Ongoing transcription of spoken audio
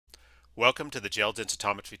Welcome to the Gel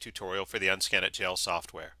Densitometry tutorial for the Unscan Gel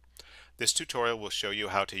software. This tutorial will show you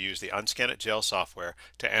how to use the Unscan Gel software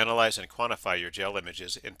to analyze and quantify your gel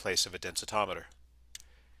images in place of a densitometer.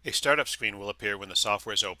 A startup screen will appear when the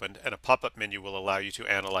software is opened, and a pop-up menu will allow you to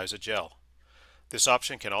analyze a gel. This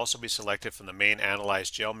option can also be selected from the main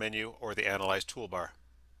Analyze Gel menu or the Analyze toolbar.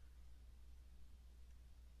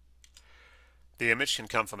 The image can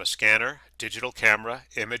come from a scanner, digital camera,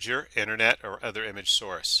 imager, internet, or other image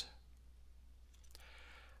source.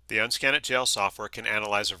 The Unscan Gel software can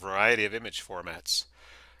analyze a variety of image formats,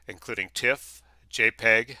 including TIFF,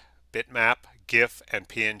 JPEG, bitmap, GIF, and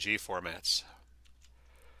PNG formats.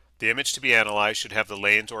 The image to be analyzed should have the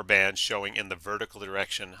lanes or bands showing in the vertical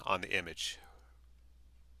direction on the image.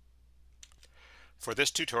 For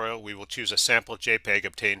this tutorial, we will choose a sample JPEG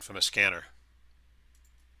obtained from a scanner.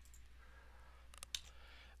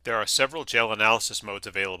 There are several gel analysis modes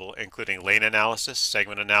available, including lane analysis,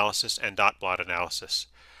 segment analysis, and dot plot analysis.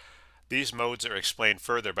 These modes are explained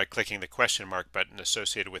further by clicking the question mark button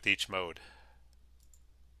associated with each mode.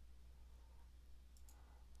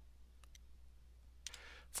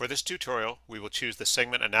 For this tutorial, we will choose the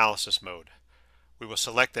segment analysis mode. We will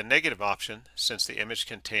select the negative option since the image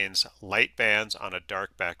contains light bands on a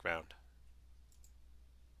dark background.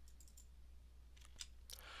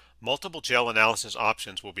 Multiple gel analysis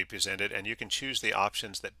options will be presented, and you can choose the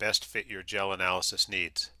options that best fit your gel analysis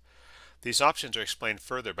needs. These options are explained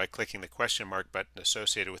further by clicking the question mark button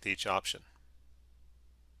associated with each option.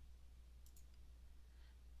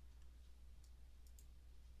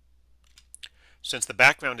 Since the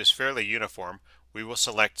background is fairly uniform, we will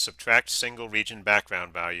select Subtract Single Region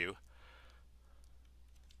Background Value.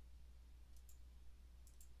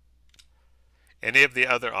 Any of the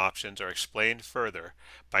other options are explained further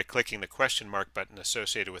by clicking the question mark button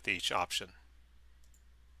associated with each option.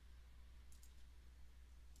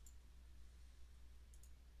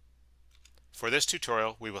 For this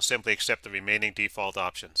tutorial, we will simply accept the remaining default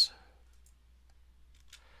options.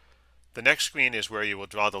 The next screen is where you will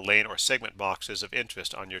draw the lane or segment boxes of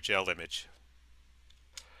interest on your gel image.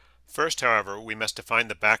 First, however, we must define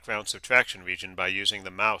the background subtraction region by using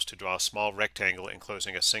the mouse to draw a small rectangle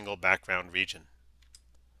enclosing a single background region.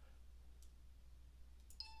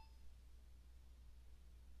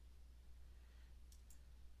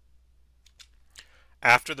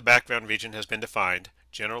 After the background region has been defined,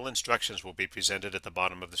 general instructions will be presented at the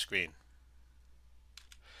bottom of the screen.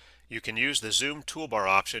 You can use the Zoom toolbar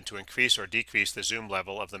option to increase or decrease the zoom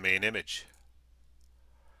level of the main image.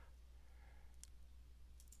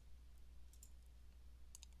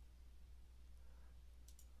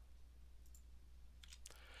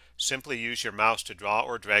 Simply use your mouse to draw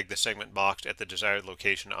or drag the segment box at the desired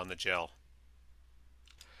location on the gel.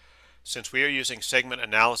 Since we are using segment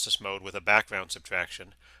analysis mode with a background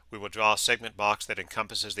subtraction, we will draw a segment box that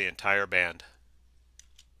encompasses the entire band.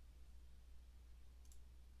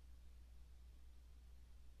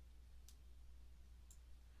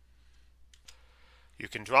 You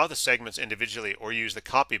can draw the segments individually or use the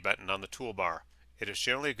copy button on the toolbar. It is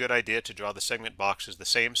generally a good idea to draw the segment boxes the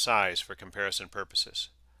same size for comparison purposes.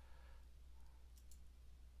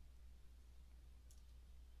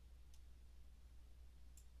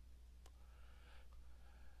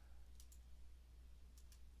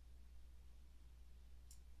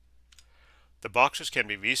 The boxes can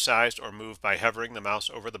be resized or moved by hovering the mouse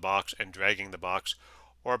over the box and dragging the box,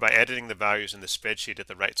 or by editing the values in the spreadsheet at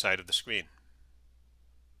the right side of the screen.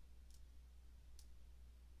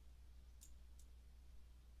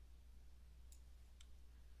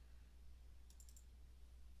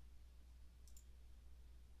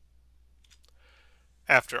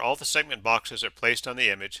 After all the segment boxes are placed on the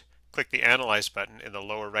image, click the Analyze button in the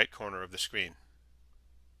lower right corner of the screen.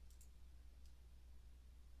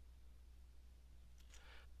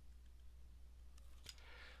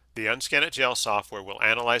 The Unscan Gel software will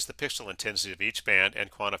analyze the pixel intensity of each band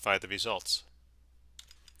and quantify the results.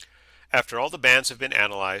 After all the bands have been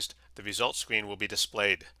analyzed, the results screen will be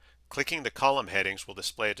displayed. Clicking the column headings will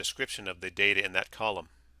display a description of the data in that column.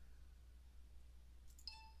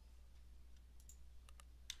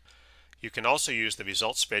 You can also use the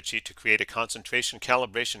results spreadsheet to create a concentration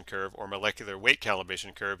calibration curve or molecular weight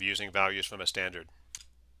calibration curve using values from a standard.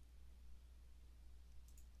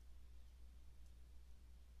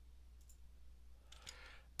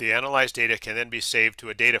 The analyzed data can then be saved to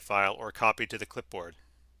a data file or copied to the clipboard.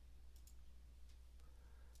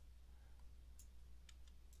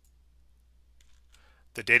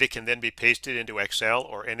 The data can then be pasted into Excel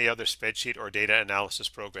or any other spreadsheet or data analysis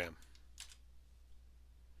program.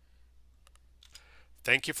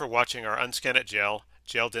 Thank you for watching our Unscan Gel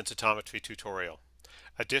Densitometry tutorial.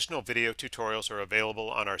 Additional video tutorials are available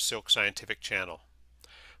on our Silk Scientific channel.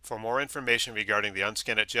 For more information regarding the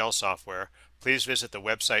Unscan It Gel software, please visit the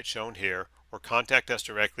website shown here or contact us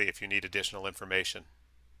directly if you need additional information.